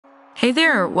Hey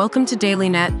there, welcome to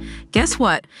Dailynet. Guess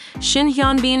what? Shin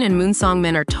Hyunbin and Moon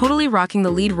Song-min are totally rocking the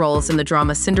lead roles in the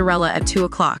drama Cinderella at 2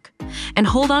 o'clock. And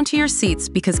hold on to your seats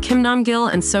because Nam Gil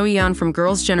and Seohyun from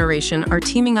Girls' Generation are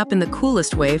teaming up in the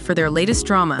coolest way for their latest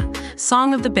drama,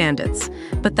 Song of the Bandits.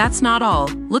 But that's not all.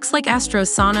 Looks like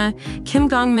ASTRO's Sanha, Kim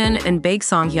Gong-min, and Baek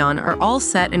Song-hyun are all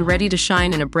set and ready to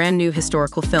shine in a brand new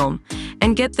historical film.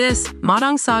 And get this,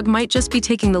 Dong Seok might just be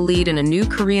taking the lead in a new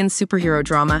Korean superhero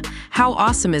drama. How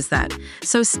awesome is that?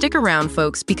 So stick around,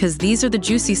 folks, because these are the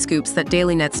juicy scoops that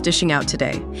Dailynet's dishing out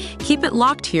today. Keep it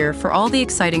locked here for all the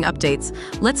exciting updates.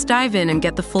 Let's dive in and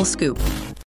get the full scoop.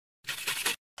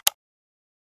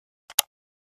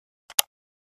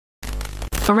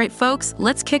 Alright folks,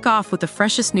 let's kick off with the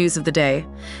freshest news of the day.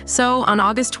 So, on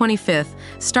August 25th,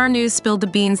 Star News spilled the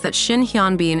beans that Shin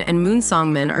Hyunbin and Moon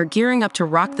Song-min are gearing up to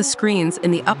rock the screens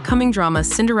in the upcoming drama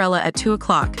Cinderella at 2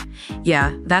 o'clock.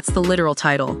 Yeah, that's the literal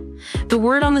title. The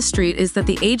word on the street is that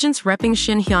the agents repping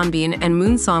Shin Hyunbin and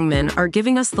Moon Song-min are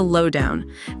giving us the lowdown.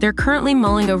 They're currently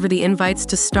mulling over the invites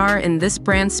to star in this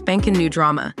brand spankin' new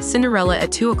drama, Cinderella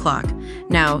at 2 o'clock.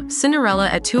 Now, Cinderella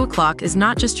at 2 o'clock is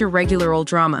not just your regular old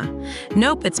drama.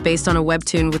 Nope, it's based on a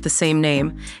webtoon with the same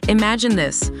name. Imagine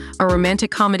this, a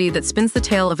romantic comedy that spins the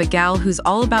tale of a gal who's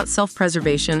all about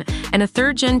self-preservation and a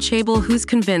third-gen chaebol who's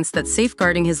convinced that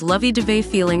safeguarding his lovey-dovey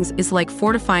feelings is like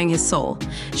fortifying his soul.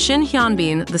 Shin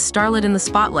Hyunbin, the starlet in the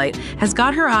spotlight, has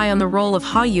got her eye on the role of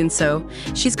Hyun.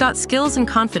 She's got skills and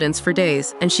confidence for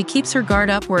days, and she keeps her guard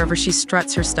up wherever she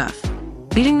struts her stuff.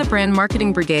 Leading the brand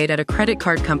marketing brigade at a credit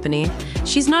card company,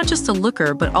 she's not just a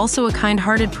looker but also a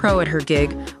kind-hearted pro at her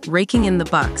gig, raking in the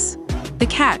bucks. The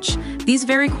catch, these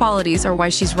very qualities are why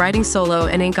she's riding solo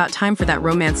and ain't got time for that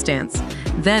romance dance.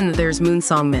 Then there's Moon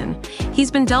Song-min.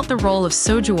 He's been dealt the role of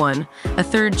Sojewon, a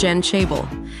third-gen chaebol.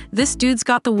 This dude's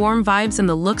got the warm vibes and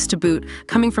the looks to boot,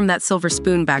 coming from that silver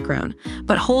spoon background.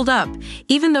 But hold up,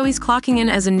 even though he's clocking in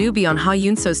as a newbie on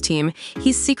Ha-Yun-so's team,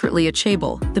 he's secretly a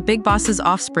chaebol, the big boss's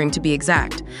offspring to be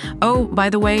exact. Oh, by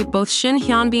the way, both Shin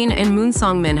Hyunbin and Moon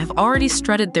Song-min have already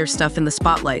strutted their stuff in the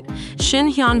spotlight.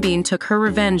 Shin Hyunbin took her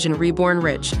revenge in Reborn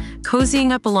Rich,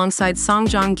 cozying up alongside Song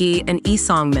Joong-gi and Lee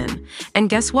Song-min. And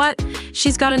guess what?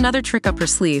 She's got another trick up her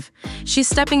sleeve. She's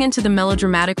stepping into the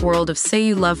melodramatic world of Say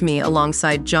You Love Me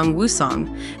alongside Jung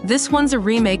Woo-song. This one's a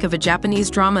remake of a Japanese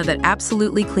drama that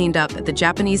absolutely cleaned up at the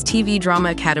Japanese TV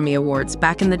Drama Academy Awards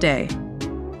back in the day.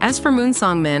 As for Moon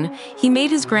Song-min, he made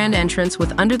his grand entrance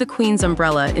with Under the Queen's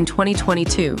Umbrella in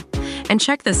 2022. And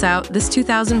check this out, this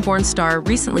 2000-born star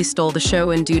recently stole the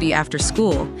show in Duty After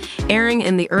School, airing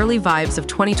in the early vibes of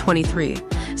 2023.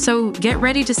 So get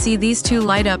ready to see these two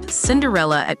light up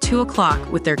Cinderella at 2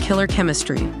 o'clock with their killer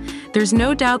chemistry. There's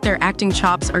no doubt their acting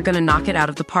chops are gonna knock it out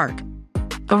of the park.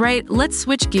 Alright, let's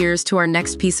switch gears to our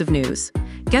next piece of news.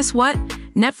 Guess what?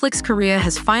 Netflix Korea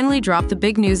has finally dropped the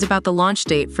big news about the launch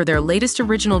date for their latest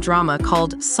original drama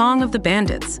called Song of the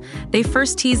Bandits. They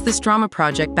first teased this drama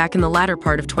project back in the latter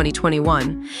part of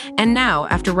 2021. And now,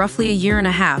 after roughly a year and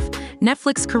a half,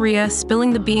 Netflix Korea,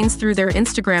 spilling the beans through their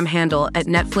Instagram handle at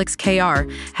NetflixKR,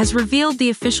 has revealed the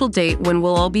official date when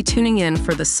we'll all be tuning in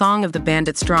for the Song of the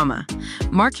Bandits drama.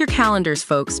 Mark your calendars,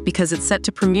 folks, because it's set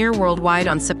to premiere worldwide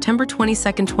on September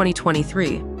 22nd,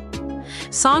 2023.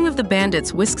 Song of the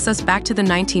Bandits whisks us back to the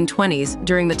 1920s,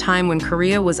 during the time when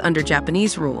Korea was under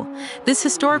Japanese rule. This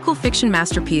historical fiction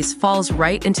masterpiece falls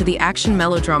right into the action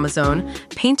melodrama zone,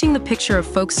 painting the picture of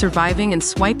folks surviving and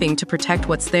swiping to protect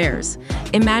what's theirs.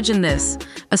 Imagine this,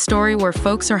 a story where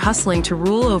folks are hustling to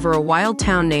rule over a wild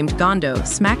town named Gondo,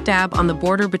 smack dab on the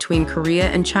border between Korea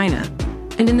and China.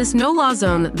 And in this no-law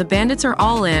zone, the bandits are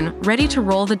all in, ready to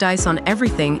roll the dice on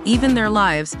everything, even their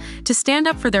lives, to stand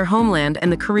up for their homeland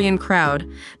and the Korean crowd.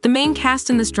 The main cast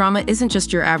in this drama isn't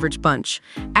just your average bunch.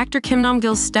 Actor Nam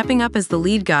Gil's stepping up as the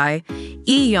lead guy,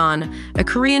 Hyun, a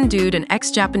Korean dude and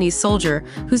ex-Japanese soldier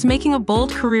who's making a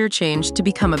bold career change to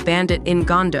become a bandit in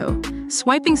Gondo,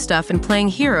 swiping stuff and playing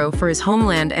hero for his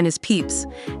homeland and his peeps.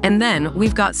 And then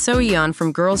we've got Seohyun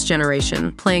from Girls'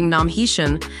 Generation playing Nam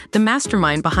Gil, the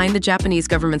mastermind behind the Japanese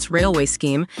government's railway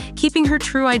scheme, keeping her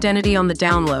true identity on the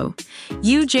down low.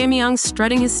 Yoo Jae-myung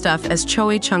strutting his stuff as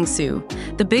Choe Chung-soo,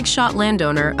 the big shot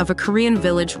landowner of a Korean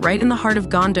village right in the heart of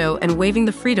Gondo and waving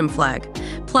the freedom flag.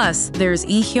 Plus, there's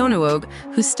Lee Hyun-wook,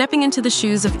 who's stepping into the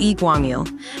shoes of Lee Kwang-il,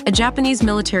 a Japanese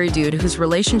military dude whose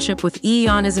relationship with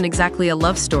Hyun isn't exactly a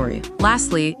love story.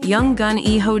 Lastly, young gun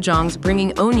Lee Ho-jong's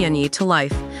bringing Onyeonyi to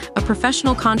life, a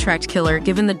professional contract killer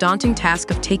given the daunting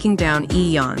task of taking down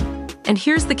Hyun. And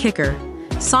here's the kicker.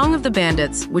 Song of the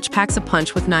Bandits, which packs a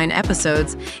punch with 9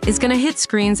 episodes, is gonna hit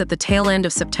screens at the tail end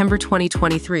of September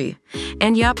 2023.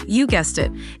 And yup, you guessed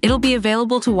it, it'll be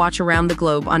available to watch around the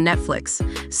globe on Netflix.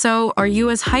 So, are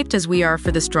you as hyped as we are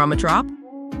for this drama drop?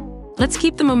 Let's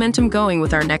keep the momentum going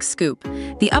with our next scoop.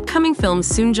 The upcoming film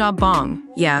Sunja Bong,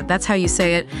 yeah, that's how you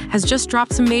say it, has just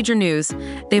dropped some major news.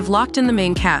 They've locked in the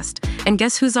main cast. And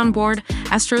guess who's on board?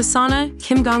 ASTRO's Sanha,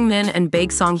 Kim Gong-min, and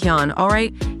Baek Song-hyun.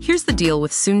 Alright, here's the deal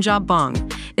with Sunja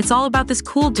Bong. It's all about this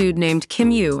cool dude named Kim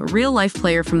Yoo, a real-life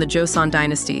player from the Joseon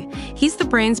dynasty. He's the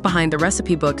brains behind the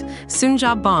recipe book,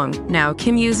 Sunja Bong. Now,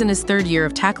 Kim Yoo's in his 3rd year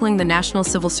of tackling the National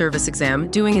Civil Service exam,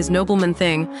 doing his nobleman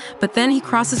thing, but then he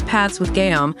crosses paths with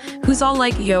Gaeum, who's all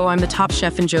like, yo, I'm the top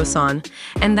chef in Joseon.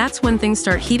 And that's when things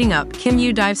start heating up. Kim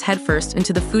Yoo dives headfirst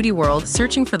into the foodie world,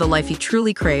 searching for the life he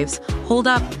truly craves. Hold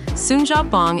up, Sunja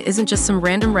Bong isn't just some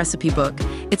random recipe book.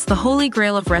 It's the holy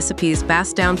grail of recipes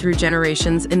passed down through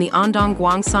generations in the Andong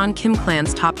Gwangsang Kim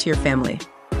clan's top-tier family.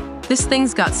 This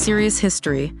thing's got serious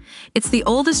history. It's the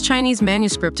oldest Chinese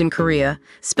manuscript in Korea,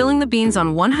 spilling the beans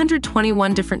on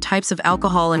 121 different types of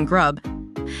alcohol and grub.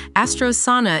 ASTRO's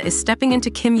Sanha is stepping into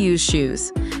Kim Yoo's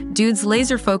shoes. Dude's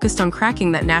laser-focused on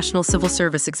cracking that National Civil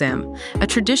Service exam, a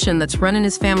tradition that's run in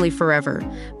his family forever.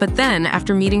 But then,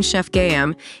 after meeting Chef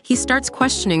Gaeum, he starts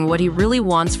questioning what he really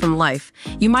wants from life.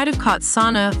 You might have caught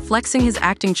Sanha flexing his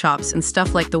acting chops in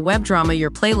stuff like the web drama Your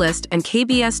Playlist and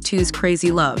KBS2's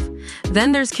Crazy Love.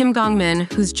 Then there's Kim Gong-min,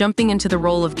 who's jumping into the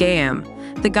role of Gaeum,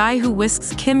 the guy who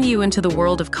whisks Kim Yoo into the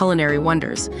world of culinary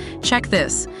wonders. Check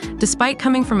this. Despite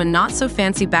coming from a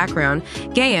not-so-fancy background,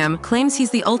 Gaeum claims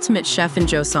he's the ultimate chef in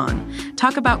Joseon.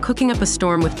 Talk about cooking up a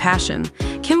storm with passion.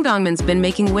 Kim Gong-min's been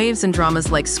making waves in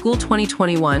dramas like School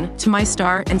 2021, To My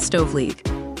Star, and Stove League.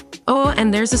 Oh,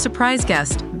 and there's a surprise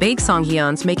guest. Baek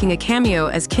Song-hyun's making a cameo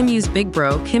as Kim Yoo's big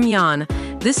bro, Kim Yeon.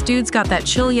 This dude's got that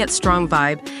chill yet strong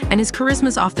vibe, and his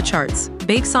charisma's off the charts.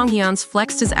 Baek Song-hyun's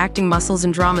flexed his acting muscles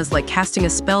in dramas like Casting a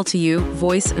Spell to You,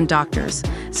 Voice, and Doctors.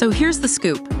 So here's the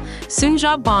scoop.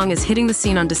 Sunja Bong is hitting the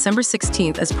scene on December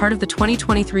 16th as part of the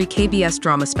 2023 KBS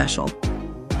drama special.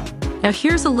 Now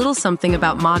here's a little something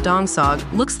about Dong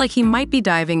Seok. Looks like he might be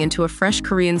diving into a fresh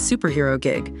Korean superhero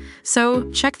gig. So,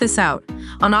 check this out.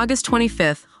 On August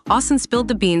 25th, Austin spilled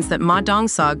the beans that Dong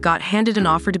Seok got handed an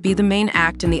offer to be the main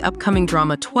act in the upcoming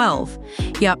drama 12.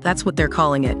 Yup, that's what they're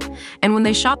calling it. And when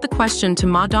they shot the question to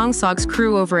Dong Seok's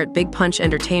crew over at Big Punch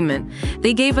Entertainment,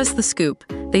 they gave us the scoop.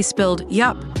 They spilled,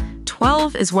 yup,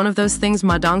 12 is one of those things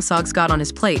Dong Seok's got on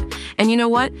his plate. And you know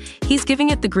what? He's giving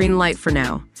it the green light for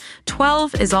now.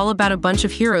 12 is all about a bunch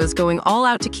of heroes going all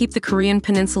out to keep the Korean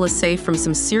peninsula safe from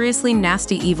some seriously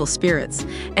nasty evil spirits.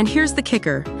 And here's the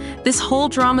kicker. This whole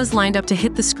drama's lined up to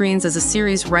hit the screens as a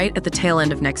series right at the tail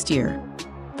end of next year.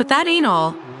 But that ain't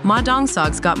all. Dong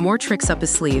Seok's got more tricks up his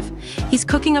sleeve. He's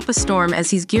cooking up a storm as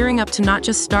he's gearing up to not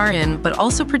just star in, but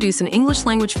also produce an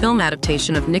English-language film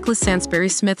adaptation of Nicholas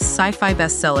Sansbury-Smith's sci-fi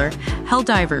bestseller,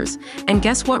 Helldivers. And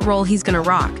guess what role he's gonna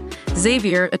rock?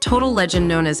 Xavier, a total legend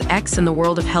known as X in the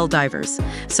world of Helldivers.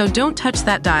 So don't touch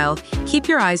that dial. Keep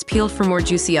your eyes peeled for more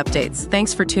juicy updates.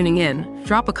 Thanks for tuning in.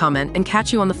 Drop a comment and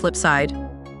catch you on the flip side.